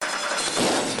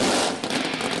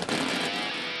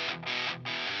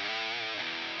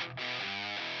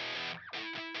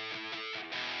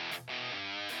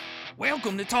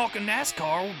Welcome to Talking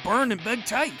NASCAR with Bern and Big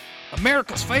Tay,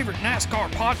 America's favorite NASCAR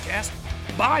podcast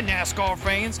by NASCAR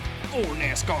fans for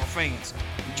NASCAR fans.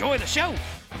 Enjoy the show.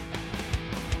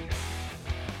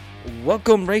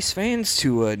 Welcome, race fans,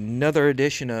 to another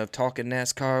edition of Talking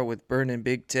NASCAR with Bern and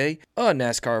Big Tay, a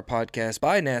NASCAR podcast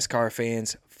by NASCAR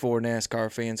fans for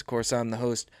NASCAR fans. Of course, I'm the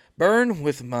host, Bern,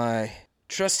 with my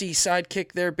trusty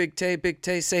sidekick there, Big Tay. Big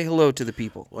Tay, say hello to the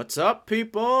people. What's up,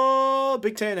 people?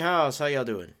 Big Tay in the house. How y'all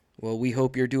doing? Well, we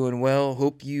hope you're doing well.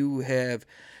 Hope you have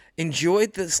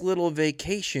enjoyed this little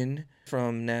vacation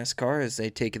from NASCAR as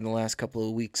they've taken the last couple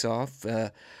of weeks off.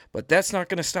 But that's not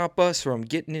going to stop us from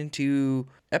getting into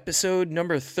episode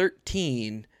number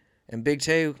 13. And Big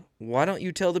Tay, why don't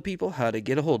you tell the people how to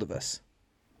get a hold of us?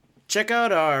 Check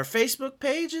out our Facebook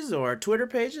pages or our Twitter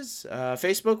pages.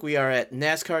 Facebook, we are at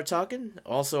NASCAR Talkin'.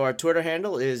 Also, our Twitter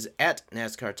handle is at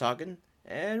NASCAR Talkin'.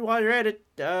 And while you're at it,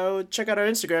 check out our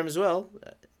Instagram as well,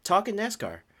 Talkin'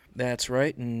 NASCAR. That's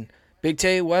right. And Big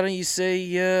Tay, why don't you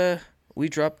say we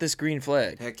drop this green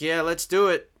flag? Heck yeah, let's do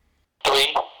it.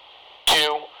 3,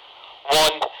 2,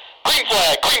 1. Green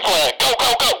flag, go,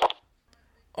 go, go.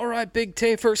 All right, Big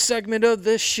Tay, first segment of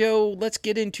this show, let's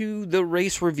get into the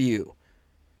race review.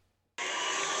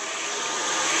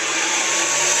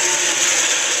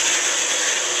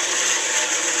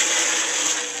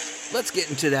 Let's get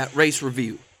into that race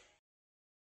review.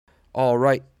 All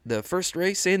right, the first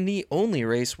race and the only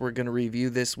race we're going to review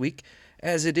this week,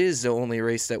 as it is the only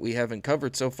race that we haven't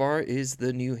covered so far, is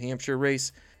the New Hampshire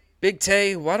race. Big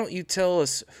Tay, why don't you tell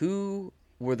us who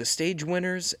were the stage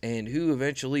winners and who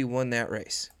eventually won that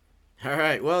race? All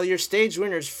right, well, your stage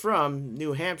winners from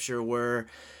New Hampshire were,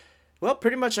 well,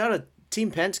 pretty much out of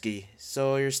Team Penske.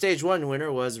 So your stage 1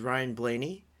 winner was Ryan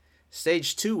Blaney.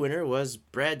 Stage 2 winner was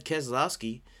Brad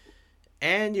Keselowski.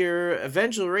 And your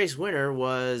eventual race winner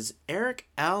was Eric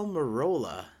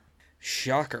Almirola.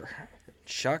 Shocker.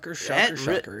 Shocker.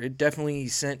 It definitely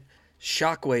sent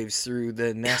shockwaves through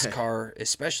the NASCAR,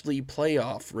 especially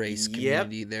playoff race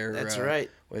community there. That's right.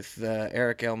 With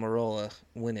Eric Almirola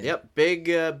winning. Yep, big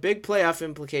playoff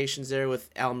implications there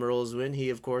with Almirola's win. He,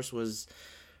 of course, was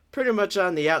pretty much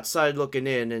on the outside looking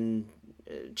in, and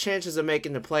chances of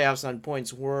making the playoffs on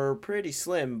points were pretty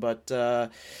slim, but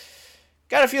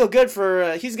gotta feel good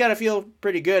for he's got to feel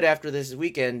pretty good after this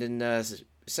weekend and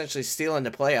essentially stealing the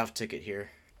playoff ticket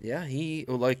here. Yeah, he,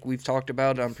 like we've talked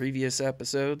about on previous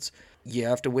episodes, you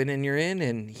have to win and you're in,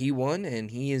 and he won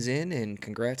and he is in, and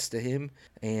congrats to him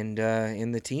and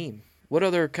in the team. What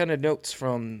other kind of notes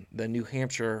from the New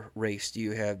Hampshire race do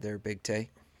you have there, Big Tay?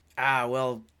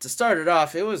 Well, to start it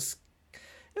off, it was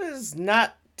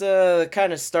not the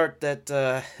kind of start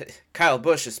that Kyle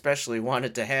Busch especially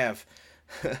wanted to have.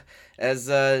 As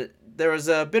there was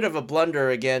a bit of a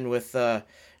blunder again with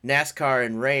NASCAR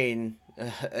and rain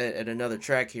at another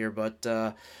track here, but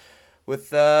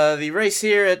with the race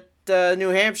here at New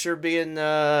Hampshire being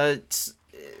well,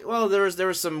 there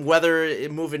was some weather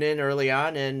moving in early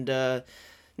on, and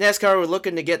NASCAR were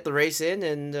looking to get the race in,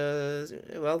 and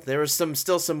well, there was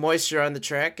still some moisture on the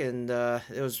track, and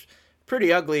it was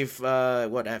pretty ugly.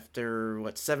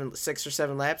 After 6 or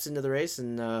 7 laps into the race,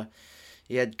 and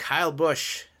you had Kyle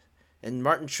Busch and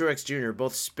Martin Truex Jr.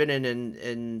 both spinning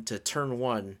into turn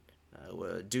 1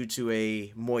 due to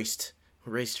a moist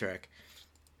racetrack.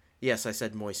 Yes, I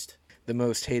said moist. The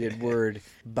most hated word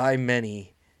by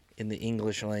many in the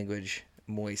English language,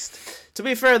 moist. To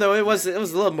be fair, though, it was a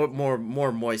little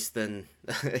more moist than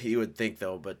you would think,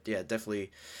 though. But yeah, definitely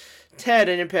had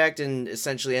an impact and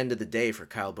essentially ended the day for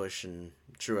Kyle Busch and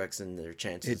Truex and their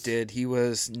chances. It did. He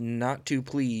was not too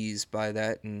pleased by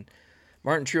that, and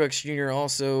Martin Truex Jr.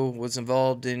 also was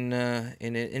involved in an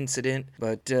incident,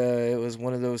 but it was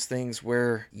one of those things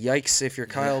where, yikes, if you're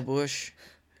Kyle Busch.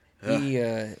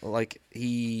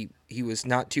 He was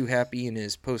not too happy in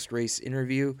his post-race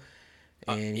interview,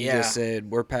 and he just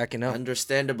said, "We're packing up."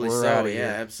 Understandably We're so, outta yeah,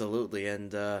 here. absolutely.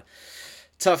 And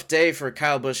tough day for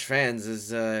Kyle Busch fans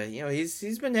is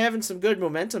he's been having some good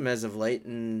momentum as of late,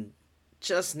 and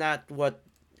just not what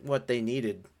they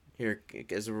needed here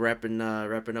as wrapping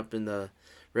up in the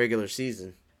regular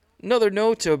season. Another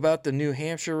note about the New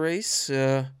Hampshire race,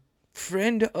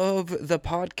 friend of the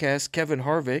podcast, Kevin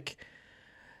Harvick,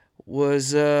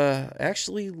 was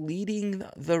actually leading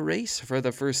the race for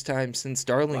the first time since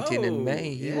Darlington in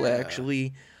May. He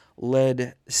actually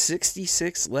led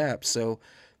 66 laps, so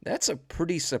that's a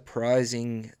pretty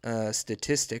surprising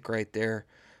statistic right there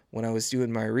when I was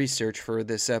doing my research for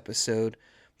this episode,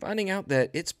 finding out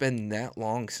that it's been that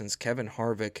long since Kevin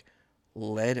Harvick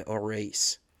led a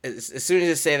race. as soon as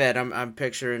you say that, I'm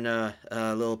picturing a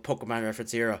little Pokemon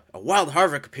reference here. A wild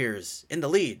Harvick appears in the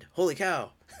lead. Holy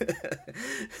cow!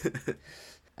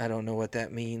 I don't know what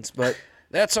that means, but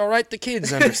that's all right. The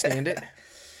kids understand it.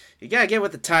 You gotta get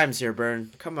with the times here,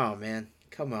 Bern. Come on, man.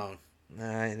 Come on.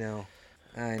 I know.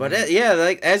 But yeah,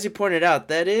 like as you pointed out,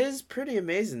 that is pretty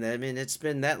amazing. I mean, it's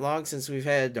been that long since we've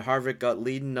had Harvick got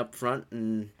leading up front,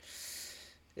 and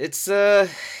it's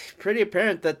pretty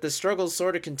apparent that the struggles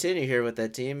sort of continue here with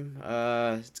that team.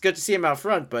 It's good to see him out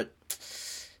front, but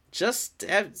just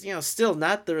still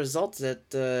not the results that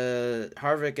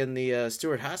Harvick and the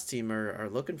Stewart-Haas team are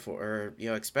looking for or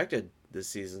expected this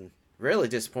season. Really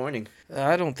disappointing.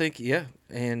 I don't think,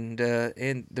 and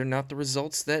they're not the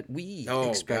results that we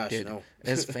expected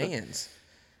as fans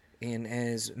and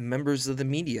as members of the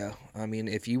media. I mean,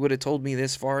 if you would have told me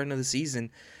this far into the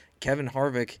season, Kevin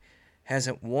Harvick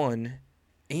hasn't won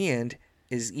and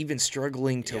is even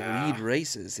struggling to lead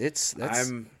races.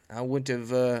 I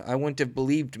wouldn't have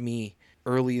believed me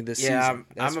early this season. Yeah,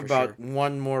 I'm about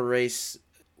one more race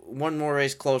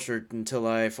closer until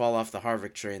I fall off the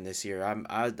Harvick train this year.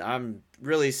 I'm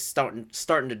really starting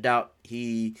to doubt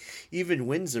he even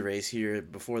wins the race here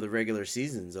before the regular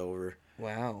season's over.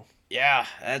 Wow. Yeah,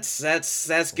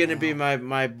 that's gonna be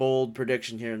my bold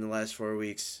prediction here in the last 4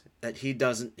 weeks, that he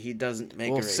doesn't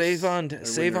make a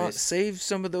race. Save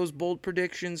some of those bold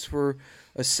predictions for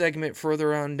a segment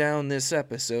further on down this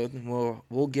episode, and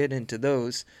we'll get into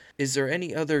those. Is there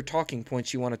any other talking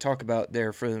points you want to talk about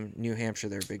there for New Hampshire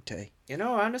there, Big Tay?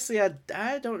 Honestly,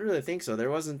 I don't really think so. There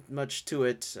wasn't much to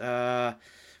it.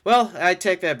 Well, I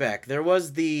take that back. There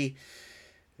was the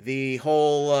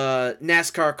whole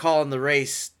NASCAR calling the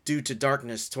race due to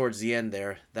darkness towards the end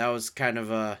there. That was kind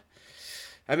of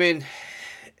they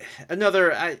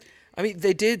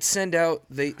did send out,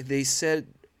 they said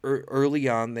early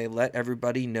on, they let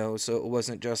everybody know, so it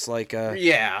wasn't just like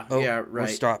right. We're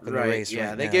stopping the race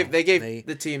right they now. They gave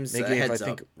the teams a heads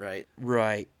up. Right.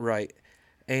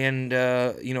 And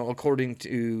according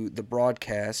to the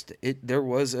broadcast, there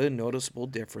was a noticeable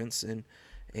difference in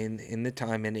the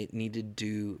time, and it needed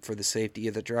to, for the safety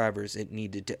of the drivers, it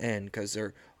needed to end because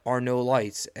there are no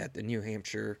lights at the New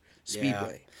Hampshire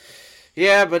Speedway.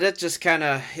 Yeah, but it just kind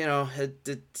of,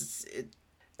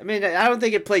 I mean, I don't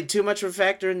think it played too much of a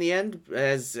factor in the end,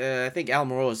 as I think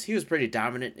Almirola, he was pretty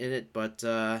dominant in it, but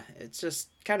it's just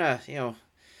kind of,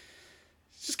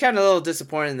 it's just kind of a little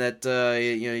disappointing that,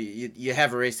 you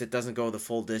have a race that doesn't go the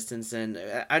full distance, and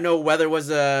I know weather was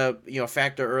a,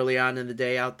 factor early on in the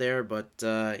day out there, but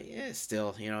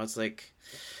still, it's like,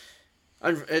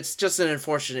 it's just an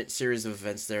unfortunate series of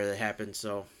events there that happened,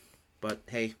 so, but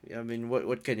hey, I mean,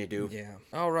 what can you do? Yeah.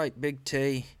 All right, Big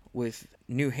Tay. With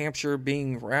New Hampshire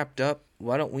being wrapped up,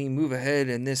 why don't we move ahead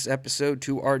in this episode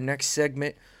to our next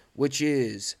segment, which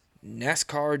is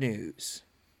NASCAR News.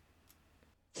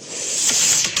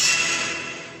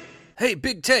 Hey,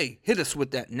 Big Tay, hit us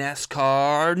with that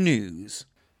NASCAR News.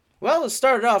 Well, to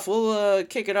start it off, we'll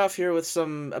kick it off here with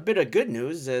a bit of good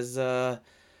news, as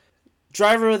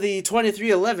driver of the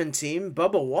 2311 team,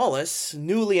 Bubba Wallace,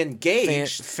 newly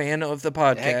engaged. Fan of the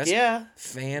podcast. Heck yeah.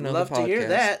 Fan of Love the podcast. Love to hear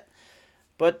that.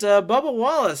 But Bubba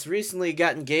Wallace recently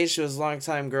got engaged to his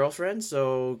longtime girlfriend,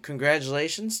 so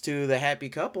congratulations to the happy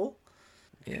couple.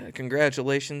 Yeah,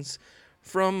 congratulations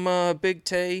from Big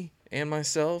Tay and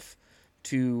myself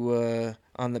to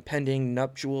on the pending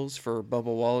nuptials for Bubba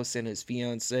Wallace and his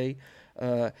fiancée.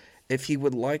 If he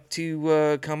would like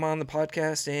to come on the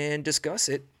podcast and discuss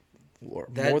it, more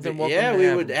than welcome. Yeah,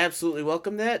 we would absolutely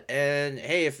welcome that. And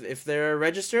hey, if they're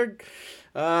registered,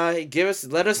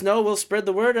 let us know. We'll spread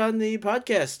the word on the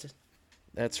podcast.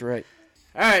 That's right.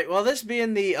 All right. Well, this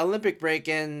being the Olympic break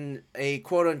and a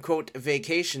quote unquote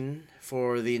vacation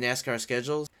for the NASCAR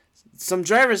schedule, some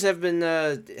drivers have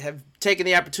taken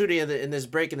the opportunity in this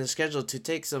break in the schedule to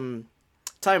take some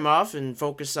time off and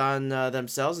focus on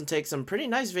themselves and take some pretty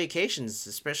nice vacations.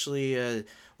 Especially,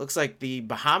 looks like the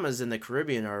Bahamas and the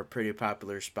Caribbean are a pretty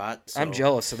popular spot. So. I'm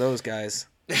jealous of those guys.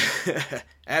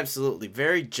 Absolutely,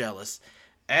 very jealous.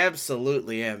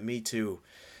 Absolutely am. Me too.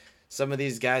 Some of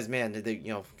these guys, man, they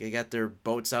got their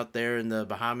boats out there in the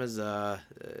Bahamas. I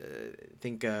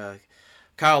think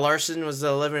Kyle Larson was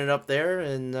living it up there,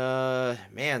 and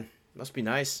man, must be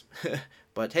nice.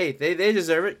 But hey, they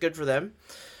deserve it. Good for them.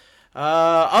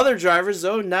 Other drivers,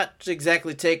 though, not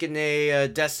exactly taking a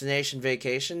destination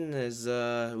vacation, as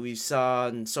we saw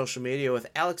on social media with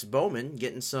Alex Bowman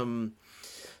getting some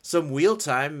wheel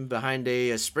time behind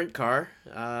a sprint car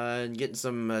and getting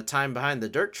some time behind the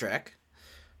dirt track.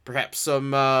 Perhaps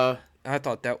some... I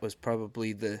thought that was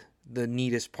probably the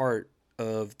neatest part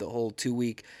of the whole 2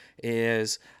 week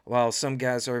is while some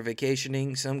guys are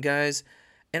vacationing, some guys,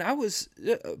 and I was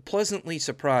pleasantly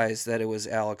surprised that it was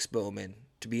Alex Bowman,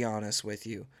 to be honest with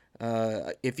you.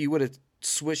 If you would have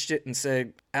switched it and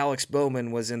said Alex Bowman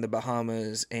was in the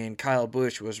Bahamas and Kyle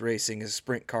Busch was racing a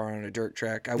sprint car on a dirt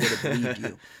track, I would have believed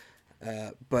you.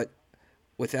 But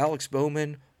with Alex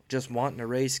Bowman just wanting to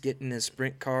race, getting his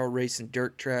sprint car, racing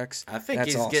dirt tracks, I think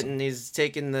that's awesome. he's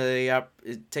taking the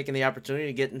opportunity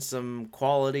to get in some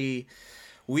quality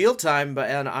wheel time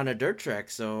on a dirt track.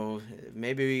 So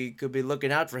maybe we could be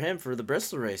looking out for him for the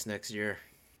Bristol race next year.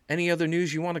 Any other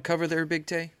news you want to cover there, Big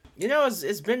Tay?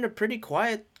 It's been a pretty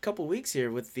quiet couple weeks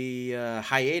here with the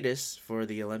hiatus for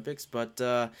the Olympics, but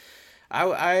I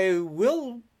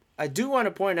do want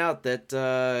to point out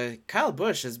that Kyle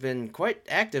Busch has been quite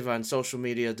active on social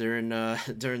media during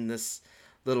this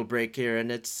little break here,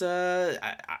 and it's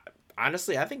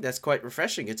honestly, I think that's quite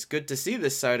refreshing. It's good to see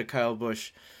this side of Kyle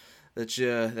Busch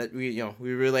that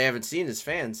we really haven't seen as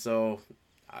fans. So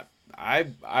I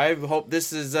hope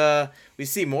this is we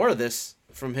see more of this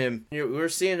from him. We're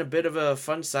seeing a bit of a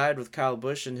fun side with Kyle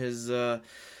Busch and his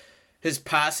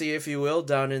posse, if you will,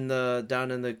 down in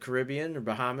the Caribbean or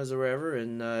Bahamas or wherever,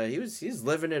 and he's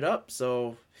living it up.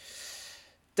 So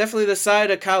definitely the side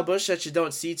of Kyle Busch that you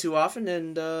don't see too often,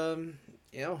 and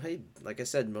hey, like I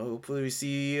said, hopefully we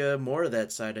see more of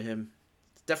that side of him.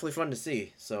 It's definitely fun to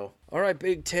see. So all right,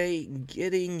 Big Tay,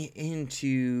 getting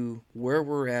into where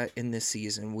we're at in this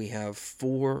season, we have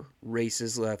 4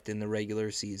 races left in the regular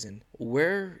season.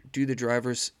 Where do the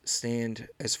drivers stand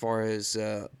as far as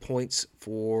points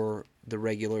for the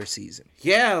regular season?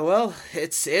 Yeah, well,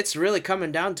 it's really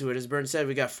coming down to it. As Bern said,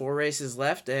 we got 4 races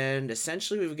left, and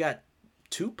essentially we've got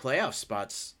 2 playoff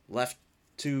spots left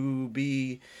to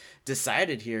be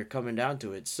decided here, coming down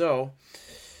to it. So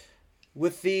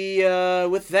with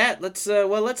that,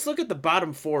 let's look at the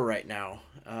bottom 4 right now.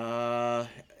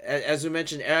 As we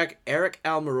mentioned, Eric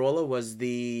Almirola was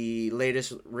the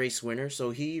latest race winner,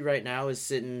 so he right now is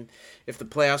sitting. If the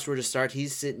playoffs were to start,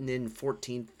 he's sitting in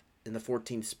the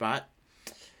 14th spot.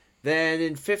 Then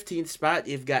in 15th spot,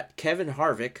 you've got Kevin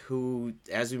Harvick, who,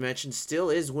 as we mentioned, still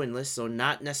is winless, so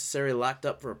not necessarily locked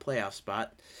up for a playoff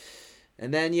spot.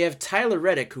 And then you have Tyler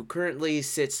Reddick, who currently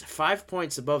sits 5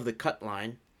 points above the cut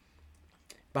line.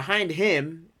 Behind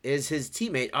him is his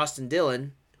teammate, Austin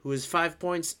Dillon, who is 5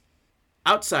 points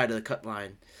outside of the cut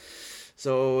line.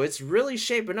 So it's really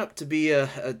shaping up to be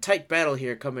a tight battle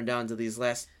here coming down to these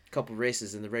last couple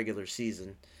races in the regular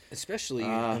season. Especially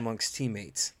amongst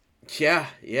teammates. Yeah,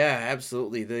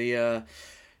 absolutely. The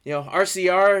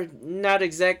RCR not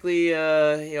exactly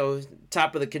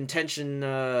top of the contention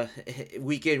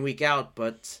week in, week out,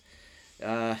 but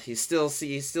you still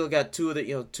got two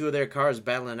of their cars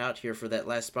battling out here for that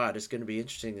last spot. It's going to be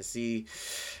interesting to see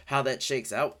how that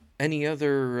shakes out. Any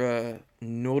other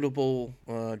notable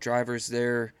drivers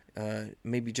there,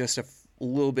 maybe just a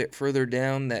little bit further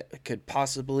down, that could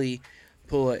possibly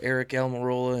pull a Eric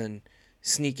Almirola and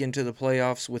sneak into the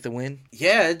playoffs with a win?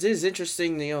 Yeah, it is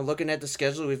interesting. Looking at the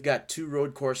schedule, we've got 2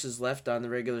 road courses left on the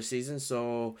regular season,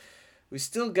 so we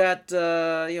still got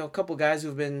a couple guys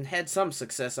who've had some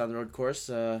success on the road course.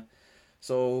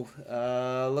 So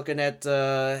looking at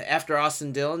after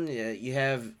Austin Dillon, you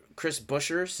have Chris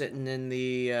Buescher sitting in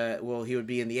the he would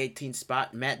be in the 18th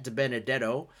spot. Matt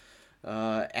DiBenedetto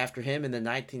after him in the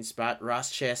 19th spot.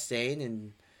 Ross Chastain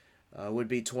and would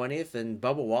be 20th, and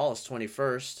Bubba Wallace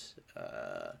 21st.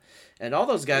 And all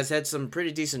those guys had some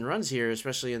pretty decent runs here,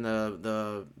 especially in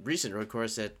the recent road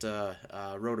course at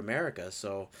Road America.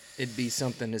 So it'd be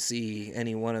something to see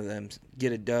any one of them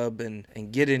get a dub and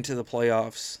get into the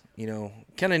playoffs.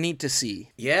 Kind of neat to see.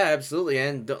 Yeah, absolutely.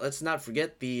 And let's not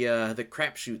forget the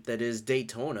crapshoot that is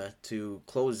Daytona to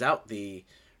close out the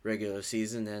regular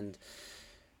season. And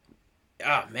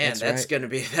oh man, that's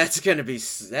gonna be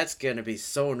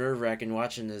so nerve-wracking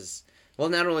watching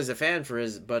not only as a fan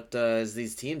but as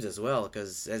these teams as well,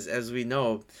 because as we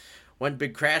know, one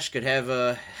big crash could have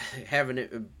a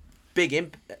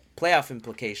big playoff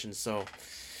implications. So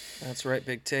that's right,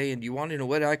 Big Tay. And you want to know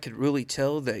what I could really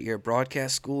tell that your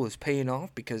broadcast school is paying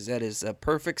off? Because that is a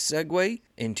perfect segue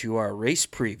into our race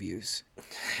previews.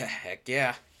 Heck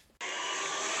yeah.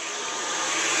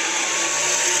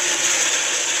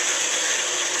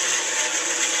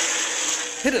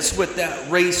 Hit us with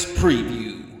that race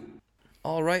preview.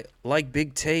 All right, like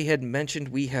Big Tay had mentioned,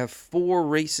 we have 4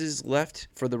 races left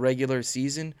for the regular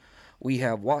season. We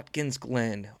have Watkins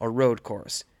Glen, a road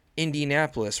course,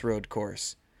 Indianapolis road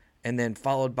course, and then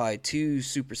followed by 2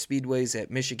 super speedways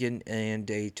at Michigan and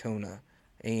Daytona.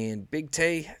 And Big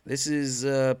Tay, this is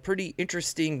a pretty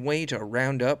interesting way to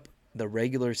round up the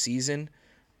regular season,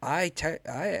 I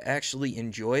actually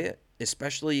enjoy it,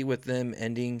 especially with them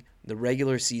ending the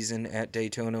regular season at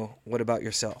Daytona. What about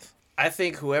yourself? I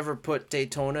think whoever put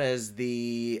Daytona as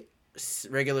the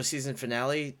regular season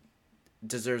finale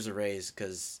deserves a raise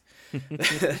because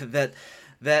that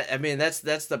I mean that's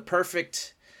the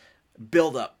perfect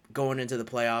build up going into the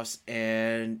playoffs,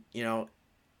 and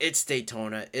it's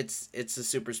Daytona, it's a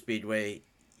super speedway.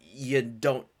 You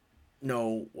don't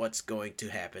know what's going to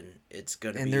happen. It's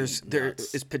going to And be there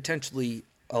nuts. is potentially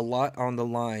a lot on the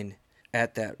line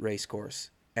at that race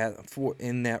course,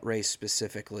 in that race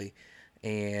specifically,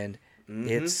 and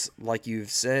it's like you've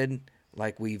said,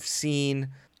 like we've seen,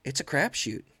 it's a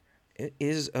crapshoot. It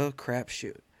is a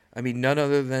crapshoot. I mean, none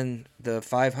other than the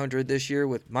 500 this year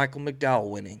with Michael McDowell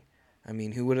winning. I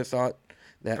mean, who would have thought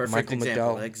that Perfect Michael example,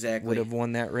 McDowell would exactly. have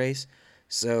won that race?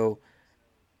 So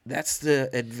that's the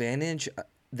advantage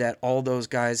that all those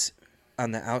guys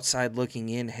on the outside looking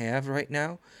in have right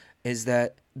now, is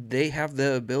that they have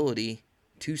the ability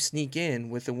to sneak in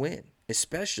with a win,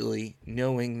 especially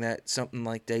knowing that something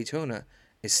like Daytona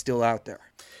is still out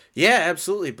there. Yeah,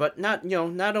 absolutely. But not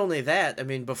only that. I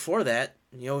mean, before that,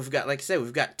 we've got, like I said,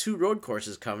 we've got two road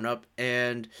courses coming up,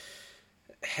 and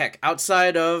heck,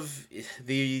 outside of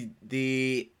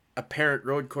the apparent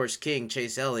road course king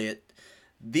Chase Elliott,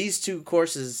 these two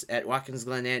courses at Watkins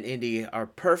Glen and Indy are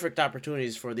perfect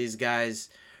opportunities for these guys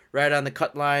right on the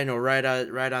cut line or right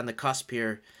on the cusp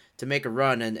here to make a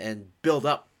run and build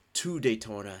up to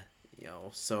Daytona.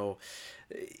 So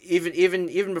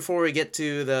even before we get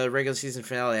to the regular season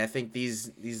finale, I think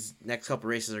these next couple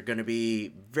races are going to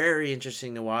be very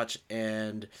interesting to watch,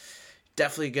 and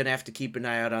definitely going to have to keep an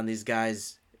eye out on these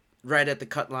guys right at the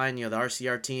cut line, the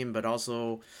RCR team, but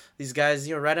also these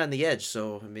guys, right on the edge.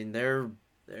 So I mean, they're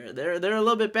a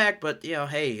little bit back, but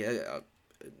hey, a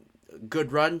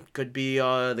good run could be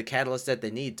the catalyst that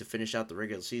they need to finish out the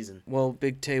regular season. Well,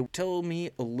 Big Tay, tell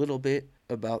me a little bit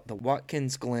about the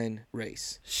Watkins Glen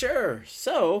race. Sure.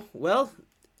 So, well,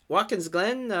 Watkins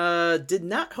Glen did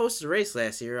not host a race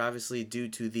last year, obviously due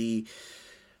to the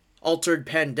altered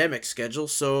pandemic schedule.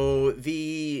 So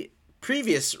the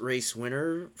previous race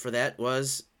winner for that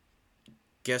was,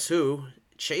 guess who?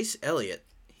 Chase Elliott.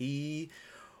 He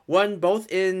won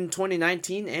both in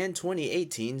 2019 and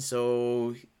 2018,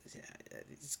 so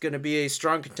it's going to be a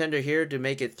strong contender here to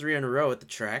make it 3 in a row at the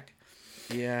track.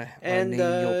 Yeah, And a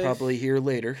name you'll probably hear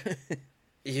later.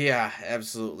 yeah,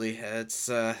 absolutely. It's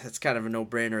kind of a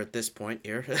no-brainer at this point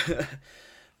here.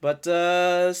 But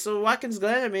so Watkins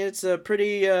Glen, I mean, it's a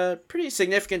pretty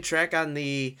significant track on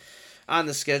the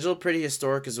schedule, pretty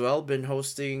historic as well. Been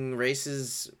hosting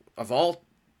races of all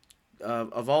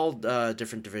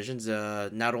different divisions,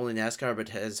 not only NASCAR, but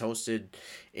has hosted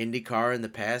IndyCar in the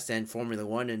past and Formula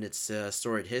One in its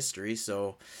storied history.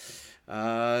 So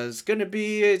it's gonna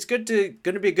be good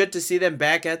to see them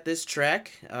back at this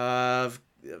track.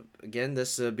 Again,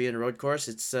 this being a road course,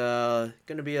 it's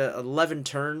gonna be a 11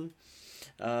 turn.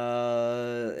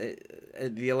 The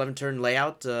 11 turn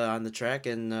layout on the track,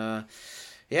 and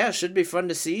yeah, it should be fun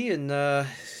to see, and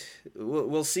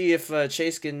we'll see if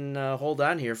Chase can hold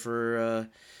on here for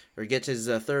or get his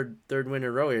third win in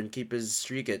a row here and keep his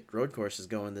streak at road courses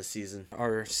going this season.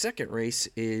 Our second race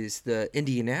is the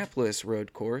Indianapolis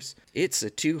road course. It's a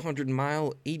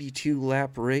 200-mile,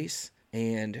 82-lap race,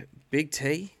 and Big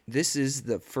Tay, this is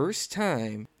the first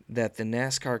time that the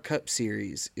NASCAR Cup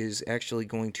Series is actually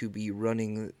going to be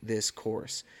running this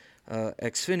course.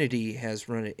 Xfinity has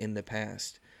run it in the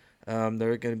past.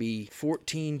 There are going to be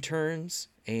 14 turns,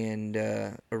 and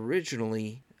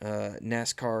originally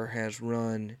NASCAR has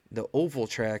run the oval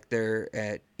track there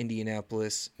at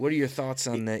Indianapolis. What are your thoughts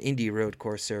on the Indy road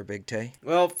course there, Big Tay?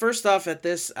 Well, first off, at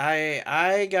this,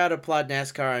 I gotta applaud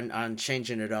NASCAR on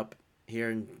changing it up here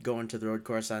and going to the road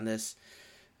course on this.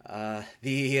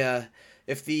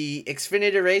 If the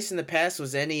Xfinity race in the past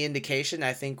was any indication,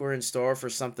 I think we're in store for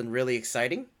something really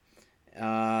exciting.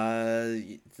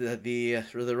 The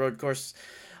road course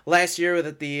last year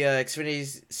that the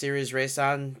Xfinity Series race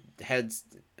on had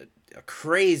a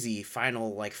crazy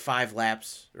final, like 5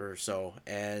 laps or so,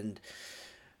 and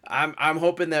I'm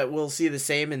hoping that we'll see the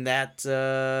same in that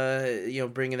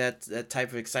bringing that type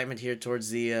of excitement here towards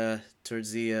the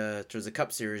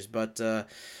Cup Series. But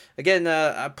again,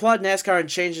 I applaud NASCAR in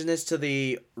changing this to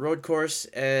the road course,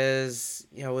 as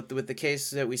with the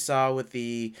case that we saw with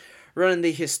the running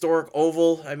the historic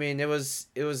oval. I mean, it was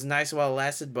nice while it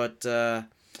lasted, but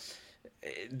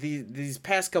these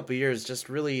past couple of years,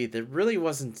 there really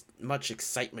wasn't much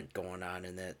excitement going on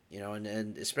in that,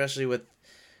 and especially with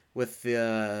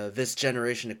this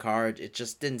generation of car, it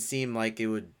just didn't seem like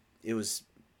it was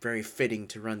very fitting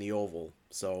to run the oval.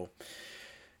 So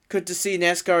good to see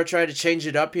NASCAR try to change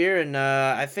it up here, and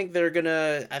I think they're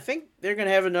gonna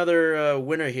have another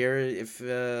winner here. If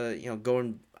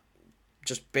going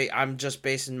I'm just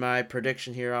basing my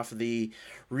prediction here off of the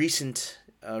recent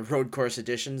road course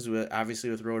editions, obviously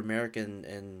with Road America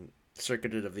and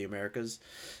Circuit of the Americas.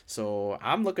 So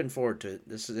I'm looking forward to it.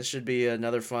 This should be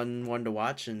another fun one to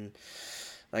watch, and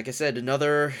like I said,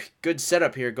 another good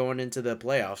setup here going into the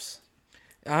playoffs.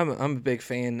 I'm a big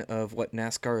fan of what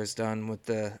NASCAR has done with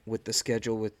the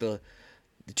schedule, with the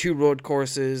 2 road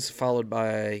courses followed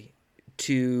by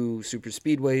 2 super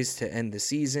speedways to end the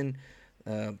season.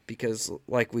 Because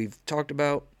like we've talked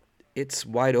about, it's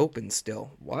wide open still.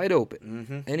 Wide open.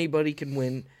 Mm-hmm. Anybody can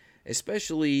win,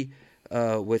 especially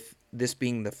with this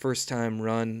being the first time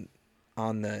run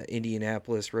on the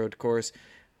Indianapolis road course,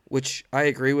 which I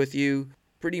agree with you,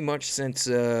 pretty much since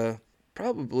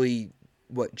probably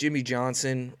Jimmy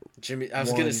Johnson. I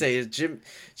was gonna say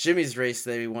Jimmy's race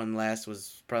that he won last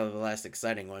was probably the last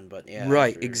exciting one, but yeah.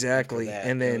 Right, exactly. That,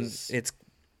 and then it's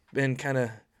been kind of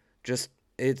just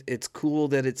it's cool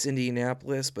that it's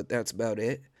Indianapolis, but that's about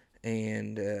it.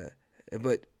 And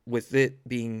but with it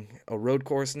being a road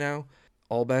course now,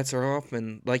 all bets are off.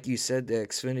 And like you said, the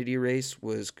Xfinity race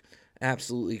was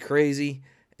absolutely crazy,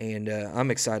 and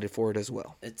I'm excited for it as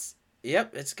well. It's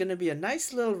going to be a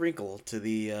nice little wrinkle to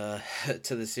the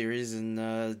to the series, and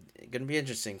going to be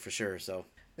interesting for sure. So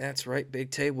that's right, Big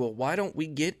Tay. Well, why don't we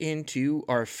get into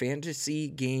our fantasy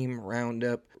game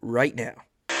roundup right now?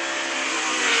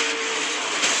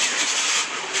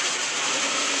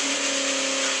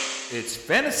 It's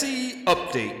fantasy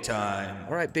update time.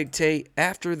 All right, Big Tay,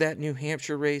 after that New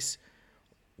Hampshire race,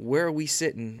 where are we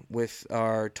sitting with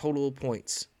our total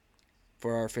points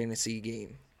for our fantasy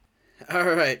game?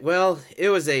 all right, well, it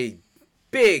was a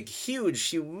big,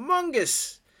 huge,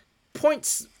 humongous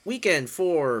points weekend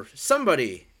for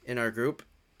somebody in our group,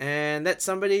 and that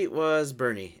somebody was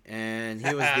Bernie, and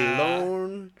he was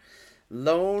the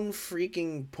lone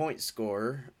freaking point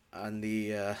scorer on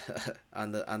the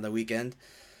on the weekend.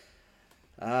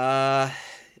 And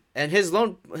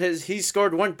he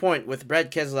scored 1 point with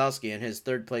Brad Keselowski in his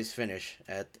third place finish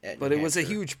at But New it was a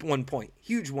Hampshire. huge 1 point.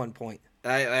 Huge 1 point.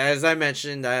 As I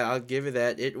mentioned, I'll give you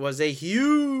that. It was a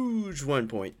huge 1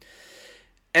 point.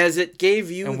 As it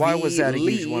gave you And why the was that a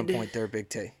lead, huge 1 point there, Big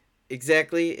Tay?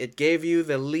 Exactly. It gave you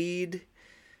the lead.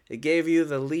 It gave you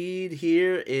the lead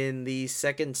here in the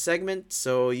second segment.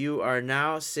 So you are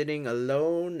now sitting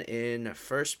alone in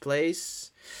first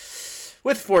place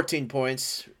with 14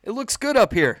 points. It looks good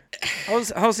up here.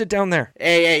 How's it down there?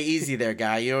 Hey, easy there,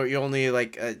 guy. You're only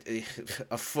like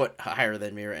a foot higher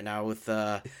than me right now with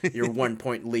your 1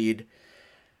 point lead.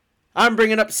 I'm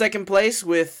bringing up second place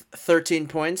with 13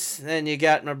 points. Then you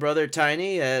got my brother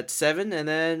Tiny at 7. And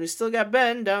then we still got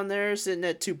Ben down there sitting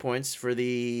at 2 points for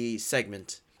the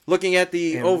segment. Looking at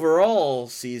the overall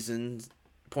season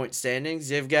point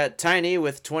standings, you've got Tiny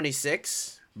with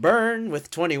 26. Byrne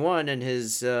with 21 and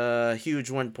his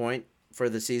huge 1 point for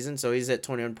the season. So he's at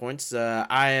 21 points.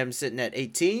 I am sitting at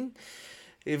 18.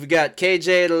 We've got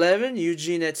KJ at 11,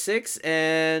 Eugene at 6,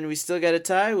 and we still got a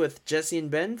tie with Jesse and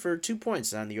Ben for 2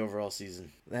 points on the overall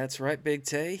season. That's right, Big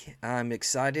Tay. I'm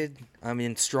excited. I'm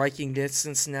in striking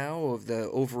distance now of the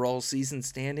overall season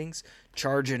standings,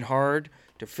 charging hard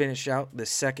to finish out the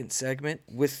second segment.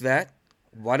 With that,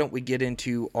 why don't we get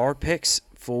into our picks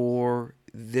for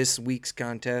this week's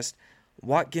contest?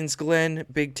 Watkins Glen,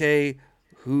 Big Tay,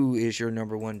 who is your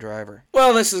number 1 driver?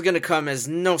 Well, this is going to come as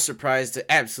no surprise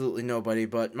to absolutely nobody,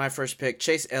 but my first pick,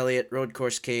 Chase Elliott, Road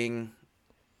Course King,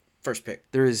 first pick.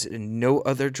 There is no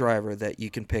other driver that you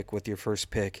can pick with your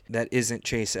first pick that isn't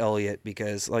Chase Elliott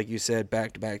because, like you said,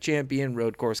 back-to-back champion,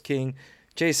 Road Course King,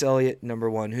 Chase Elliott,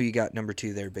 number 1. Who you got number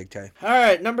 2 there, Big Tay? All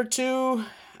right, number 2,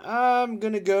 I'm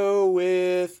going to go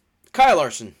with Kyle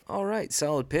Larson. All right,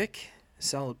 solid pick.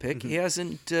 Mm-hmm. He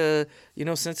hasn't,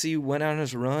 since he went on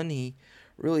his run, he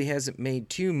really hasn't made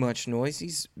too much noise.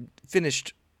 He's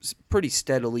finished pretty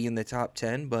steadily in the top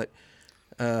 10, but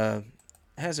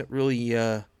hasn't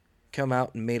really come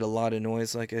out and made a lot of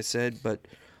noise, like I said. But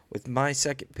with my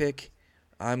second pick,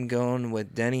 I'm going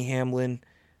with Denny Hamlin.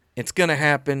 It's going to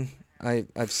happen.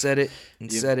 I've said it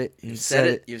and said it and said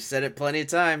it. You've said it plenty of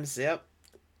times, yep.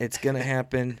 It's going to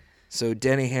happen. So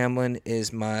Denny Hamlin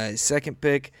is my second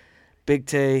pick. Big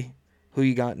Tay, who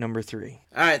you got number 3?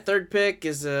 All right, third pick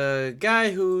is a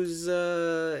guy who's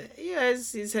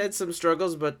he's had some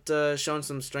struggles, but shown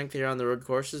some strength here on the road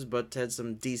courses, but had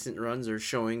some decent runs or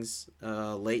showings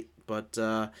late. But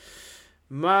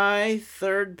my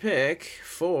third pick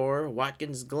for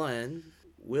Watkins Glen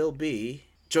will be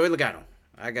Joey Logano.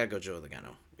 I gotta go Joey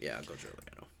Logano Yeah, I'll go Joey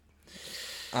Logano.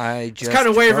 I just It's kind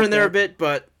of wavering felt there a that. bit,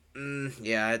 but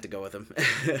yeah, I had to go with him.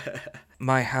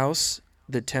 My house,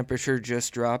 the temperature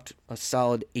just dropped a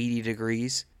solid 80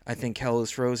 degrees. I think hell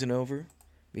is frozen over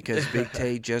because Big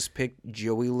Tay just picked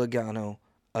Joey Logano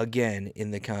again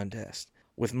in the contest.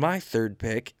 With my third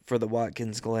pick for the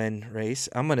Watkins Glen race,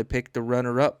 I'm going to pick the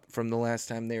runner-up from the last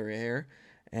time they were here,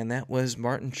 and that was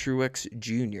Martin Truex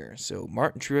Jr. So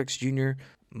Martin Truex Jr.,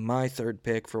 my third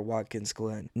pick for Watkins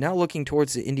Glen. Now looking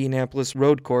towards the Indianapolis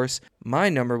road course, my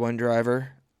number one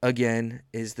driver, again,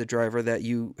 is the driver that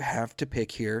you have to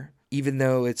pick here. Even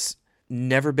though it's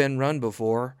never been run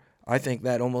before, I think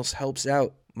that almost helps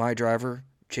out my driver,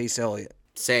 Chase Elliott.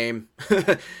 Same.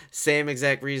 Same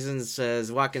exact reasons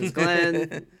as Watkins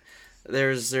Glen.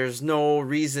 There's no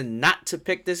reason not to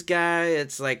pick this guy.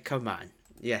 It's like, come on.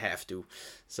 You have to.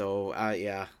 So,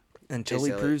 yeah. Until Chase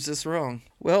he Elliott. proves us wrong.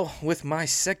 Well, with my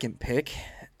second pick,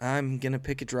 I'm going to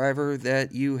pick a driver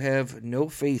that you have no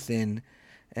faith in,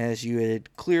 as you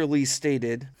had clearly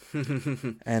stated,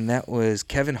 and that was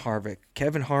Kevin Harvick.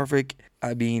 Kevin Harvick,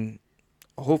 I mean,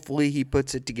 hopefully he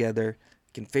puts it together,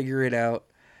 can figure it out.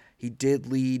 He did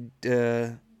lead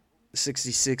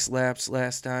 66 laps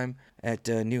last time at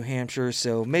New Hampshire,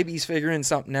 so maybe he's figuring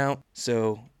something out.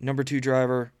 So, number 2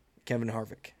 driver, Kevin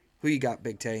Harvick. Who you got,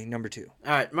 Big Tay, number 2?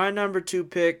 All right, my number 2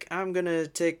 pick, I'm going to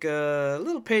take a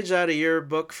little page out of your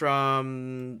book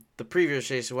from the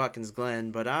previous race of Watkins Glen,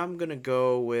 but I'm going to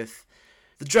go with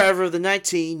the driver of the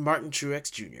 19, Martin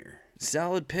Truex Jr.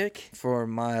 Solid pick for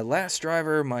my last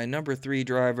driver. My number 3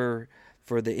 driver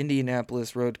for the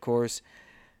Indianapolis road course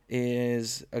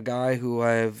is a guy who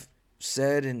I've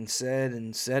said and said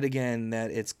and said again that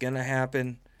it's going to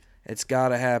happen. It's got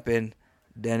to happen.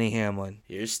 Denny Hamlin.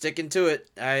 You're sticking to it.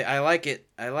 I like it.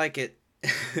 I like it.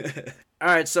 All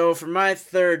right, so for my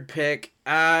third pick,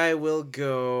 I will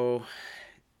go,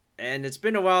 and it's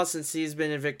been a while since he's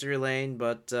been in victory lane,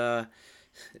 but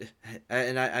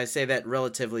and I say that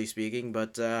relatively speaking,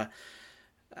 but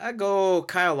I go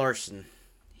Kyle Larson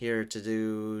here to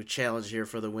do challenge here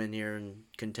for the win here and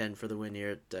contend for the win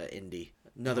here at Indy.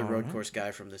 Another road course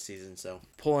guy from this season, so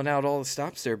Pulling out all the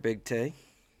stops there, Big Tay.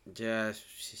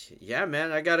 yeah,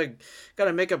 man. I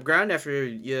gotta make up ground after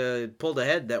you pulled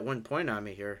ahead that 1 point on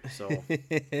me here. So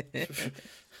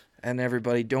And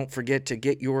everybody, don't forget to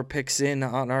get your picks in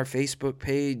on our Facebook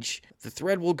page. The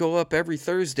thread will go up every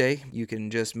Thursday. You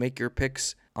can just make your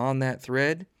picks on that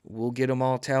thread. We'll get them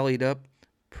all tallied up.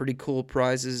 Pretty cool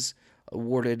prizes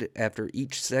awarded after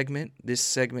each segment. This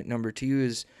segment number 2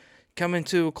 is coming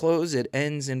to a close. It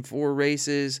ends in 4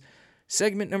 races.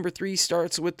 Segment number 3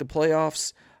 starts with the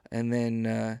playoffs. And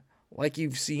then, like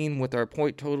you've seen with our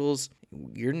point totals,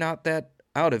 you're not that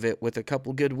out of it. With a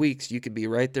couple good weeks, you could be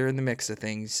right there in the mix of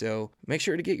things. So make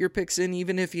sure to get your picks in,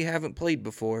 even if you haven't played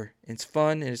before. It's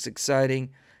fun and it's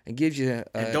exciting. It gives you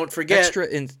and don't forget, extra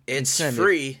it's incentive.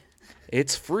 free.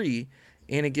 It's free,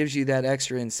 and it gives you that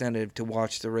extra incentive to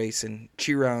watch the race and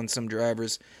cheer on some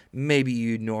drivers maybe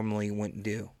you normally wouldn't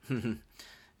do.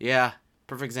 Yeah,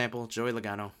 perfect example, Joey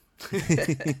Logano.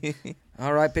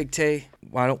 All right, Big Tay,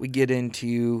 why don't we get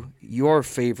into your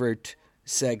favorite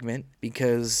segment?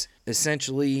 Because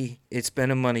essentially it's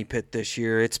been a money pit this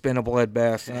year. It's been a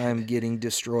bloodbath. I'm getting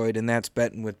destroyed, and that's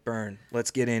betting with Burn. Let's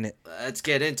get in it. Let's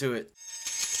get into it.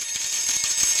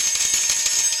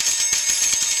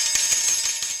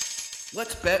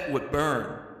 Let's bet with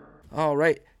Burn. All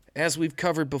right, as we've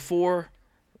covered before,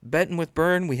 betting with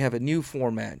Burn, we have a new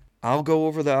format. I'll go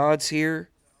over the odds here.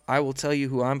 I will tell you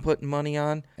who I'm putting money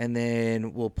on, and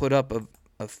then we'll put up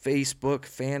a Facebook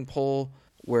fan poll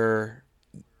where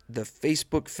the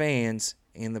Facebook fans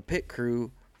and the pit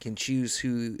crew can choose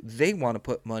who they want to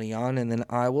put money on, and then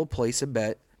I will place a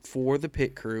bet for the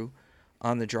pit crew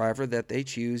on the driver that they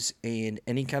choose, and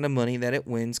any kind of money that it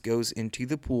wins goes into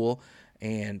the pool,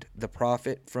 and the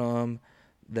profit from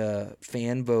the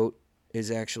fan vote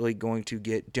is actually going to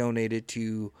get donated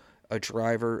to a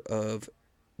driver of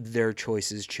their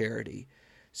choice's charity.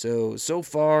 So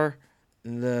far,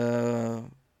 the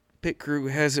pit crew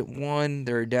hasn't won.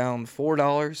 They're down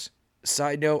 $4.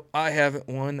 Side note, I haven't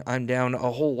won. I'm down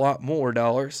a whole lot more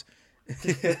dollars.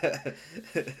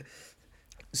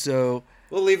 So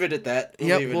We'll leave it at that.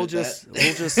 we'll just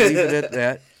leave it at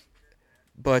that.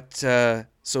 But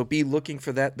so be looking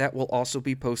for that. That will also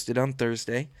be posted on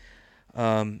Thursday.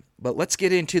 But let's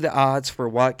get into the odds for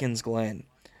Watkins Glen.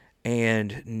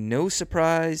 And no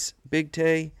surprise, Big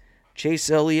Tay,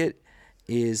 Chase Elliott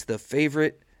is the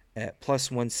favorite at plus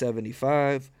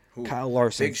 175. Ooh, Kyle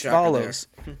Larson big shocker follows.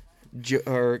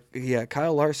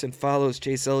 Kyle Larson follows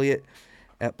Chase Elliott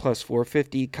at plus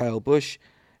 450. Kyle Busch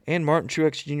and Martin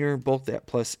Truex Jr. both at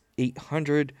plus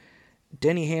 800.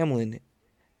 Denny Hamlin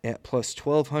at plus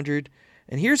 1,200.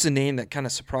 And here's a name that kind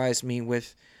of surprised me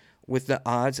with the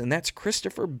odds, and that's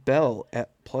Christopher Bell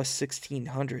at plus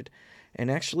 1,600. And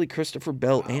actually, Christopher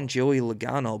Bell and Joey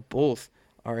Logano both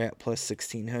are at plus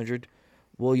 1,600.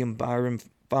 William Byron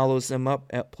follows them up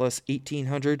at plus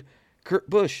 1,800. Kurt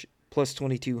Busch plus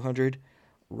 2,200.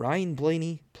 Ryan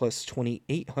Blaney plus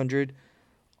 2,800.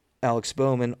 Alex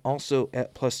Bowman also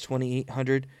at plus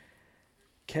 2,800.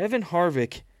 Kevin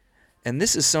Harvick, and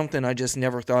this is something I just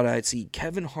never thought I'd see.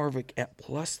 Kevin Harvick at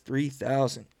plus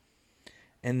 3,000.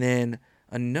 And then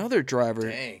another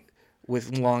driver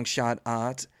with long shot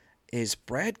odds is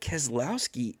Brad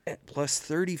Keselowski at plus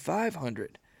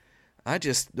 3,500.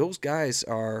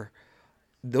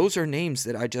 Those are names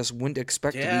that I just wouldn't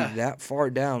expect to be that far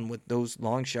down with those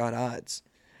long shot odds.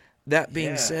 That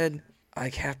being said, I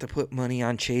have to put money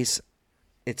on Chase.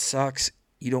 It sucks.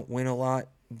 You don't win a lot,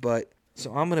 but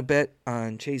so I'm going to bet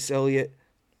on Chase Elliott.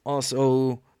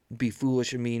 Also, be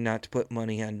foolish of me not to put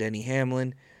money on Denny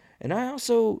Hamlin. And I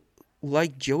also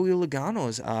like Joey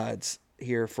Logano's odds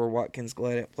here for Watkins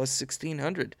Glen at plus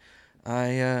 1,600.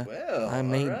 I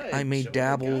may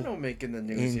dabble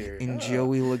in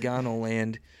Joey Logano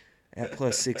land at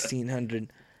plus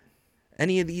 1,600.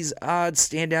 Any of these odds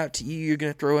stand out to you? You're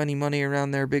going to throw any money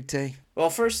around there, Big Tay? Well,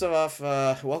 first off,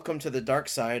 welcome to the dark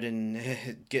side and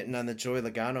getting on the Joey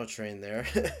Logano train there.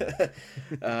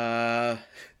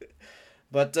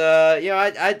 But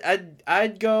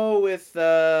I'd go with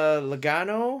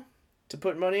Logano to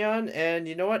put money on, and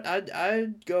you know what?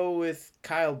 I'd go with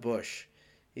Kyle Busch.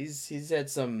 He's had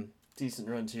some decent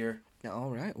runs here. All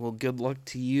right. Well, good luck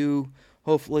to you.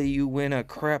 Hopefully you win a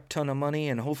crap ton of money,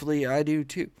 and hopefully I do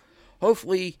too.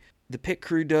 Hopefully the pit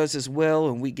crew does as well,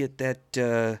 and we get that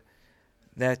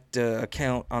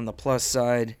account on the plus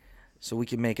side so we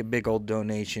can make a big old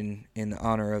donation in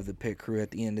honor of the pit crew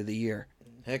at the end of the year.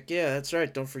 Heck yeah, that's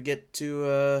right. Don't forget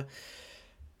to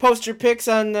post your pics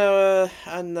on the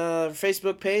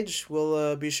Facebook page.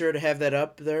 We'll be sure to have that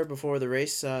up there before the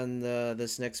race on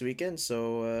this next weekend,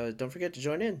 so don't forget to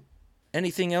join in.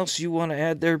 Anything else you want to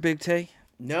add there, Big Tay?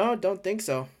 No, don't think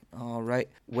so. All right.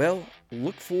 Well,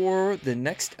 look for the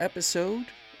next episode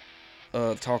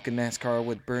of Talking NASCAR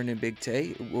with Bern and Big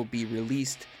Tay. It will be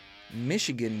released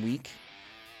Michigan week,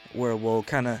 where we'll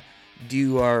kind of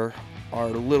do our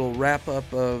little wrap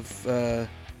up of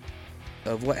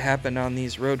what happened on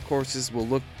these road courses. We'll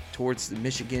look towards the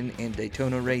Michigan and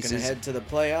Daytona races. Gonna head to the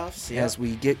playoffs. As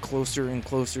we get closer and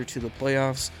closer to the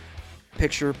playoffs.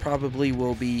 Picture probably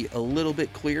will be a little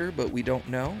bit clearer, but we don't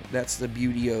know. That's the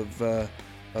beauty of the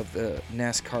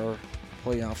NASCAR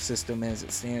playoff system as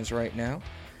it stands right now.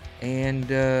 And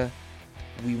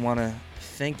we want to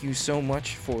thank you so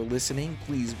much for listening.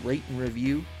 Please rate and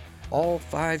review. All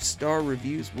 5-star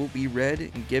reviews will be read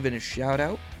and given a shout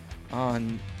out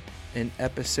on an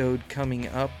episode coming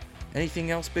up.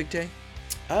 Anything else, Big Tay?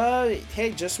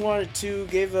 Hey, just wanted to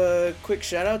give a quick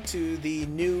shout out to the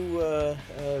new.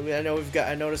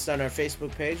 I noticed on our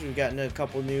Facebook page we've gotten a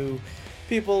couple new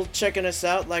people checking us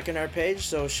out, liking our page.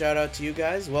 So shout out to you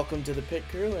guys. Welcome to the pit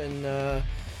crew, and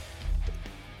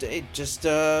hey, just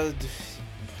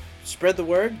spread the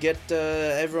word. Get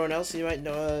everyone else you might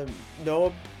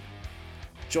know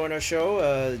join our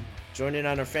show. Join in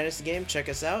on our fantasy game. Check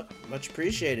us out. Much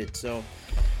appreciated. So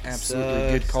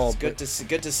absolutely good call. It's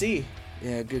good to see.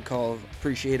 Yeah, good call.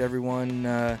 Appreciate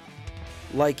everyone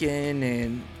liking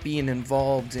and being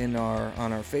involved on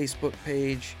our Facebook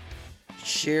page.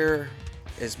 Share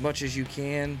as much as you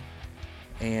can,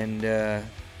 and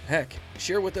heck,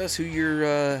 share with us who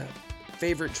your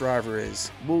favorite driver is.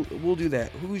 We'll do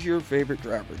that. Who's your favorite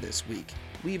driver this week?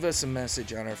 Leave us a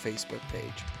message on our Facebook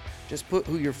page. Just put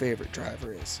who your favorite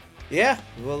driver is. Yeah,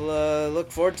 we'll look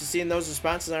forward to seeing those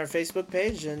responses on our Facebook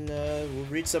page, and we'll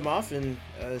read some off and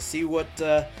see who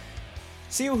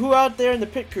out there in the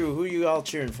pit crew, who you all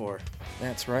cheering for.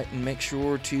 That's right, and make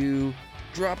sure to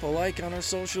drop a like on our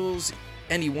socials.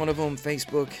 Any one of them,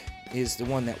 Facebook is the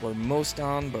one that we're most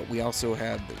on, but we also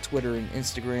have the Twitter and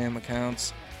Instagram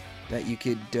accounts that you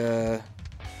could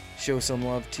show some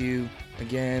love to.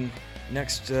 Again,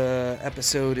 next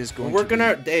episode is going we're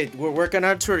working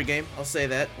our Twitter game. I'll say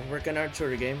that. We're working our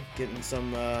Twitter game, getting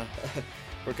some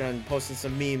working on posting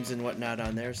some memes and whatnot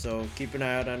on there, so keep an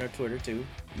eye out on our Twitter too.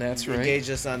 That's right. Engage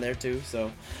us on there too,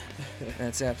 so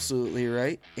that's absolutely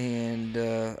right. And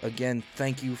again,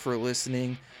 thank you for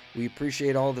listening. We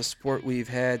appreciate all the support we've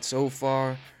had so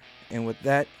far, and with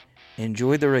that,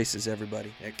 enjoy the races,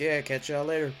 everybody. Heck yeah, catch y'all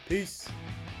later. Peace.